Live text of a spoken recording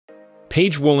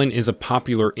Paige Woolen is a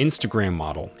popular Instagram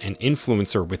model and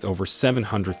influencer with over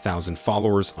 700,000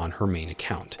 followers on her main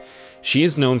account. She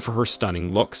is known for her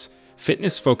stunning looks,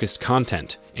 fitness-focused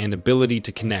content, and ability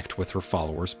to connect with her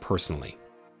followers personally.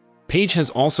 Paige has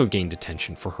also gained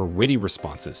attention for her witty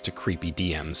responses to creepy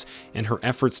DMs and her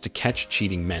efforts to catch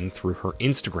cheating men through her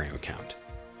Instagram account.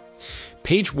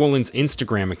 Paige Woolen's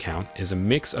Instagram account is a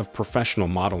mix of professional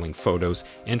modeling photos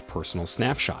and personal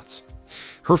snapshots.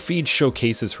 Her feed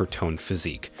showcases her toned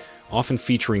physique, often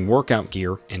featuring workout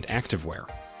gear and activewear.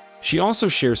 She also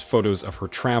shares photos of her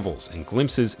travels and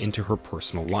glimpses into her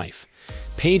personal life.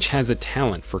 Paige has a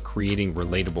talent for creating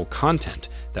relatable content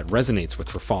that resonates with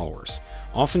her followers,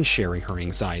 often sharing her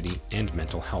anxiety and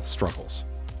mental health struggles.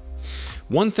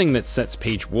 One thing that sets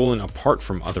Paige Woolen apart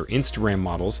from other Instagram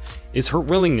models is her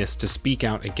willingness to speak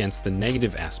out against the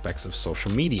negative aspects of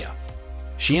social media.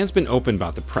 She has been open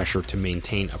about the pressure to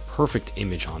maintain a perfect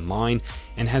image online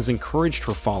and has encouraged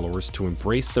her followers to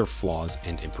embrace their flaws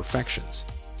and imperfections.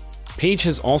 Paige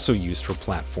has also used her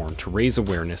platform to raise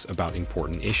awareness about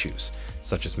important issues,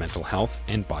 such as mental health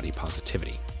and body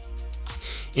positivity.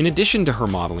 In addition to her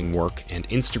modeling work and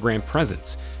Instagram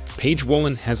presence, Paige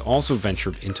Woolen has also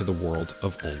ventured into the world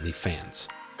of OnlyFans.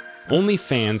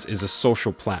 OnlyFans is a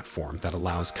social platform that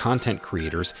allows content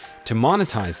creators to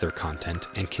monetize their content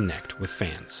and connect with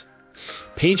fans.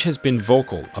 Paige has been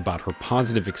vocal about her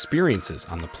positive experiences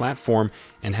on the platform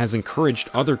and has encouraged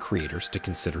other creators to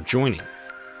consider joining.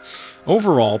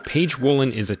 Overall, Paige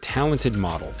Woolen is a talented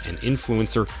model and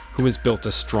influencer who has built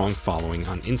a strong following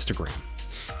on Instagram.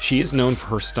 She is known for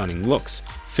her stunning looks,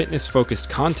 fitness-focused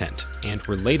content, and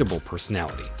relatable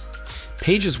personality.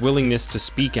 Paige's willingness to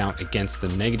speak out against the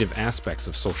negative aspects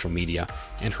of social media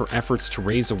and her efforts to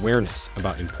raise awareness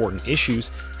about important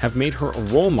issues have made her a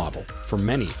role model for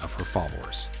many of her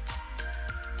followers.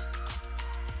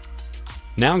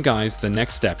 Now guys, the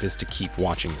next step is to keep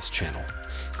watching this channel.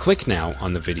 Click now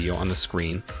on the video on the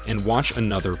screen and watch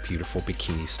another beautiful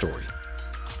bikini story.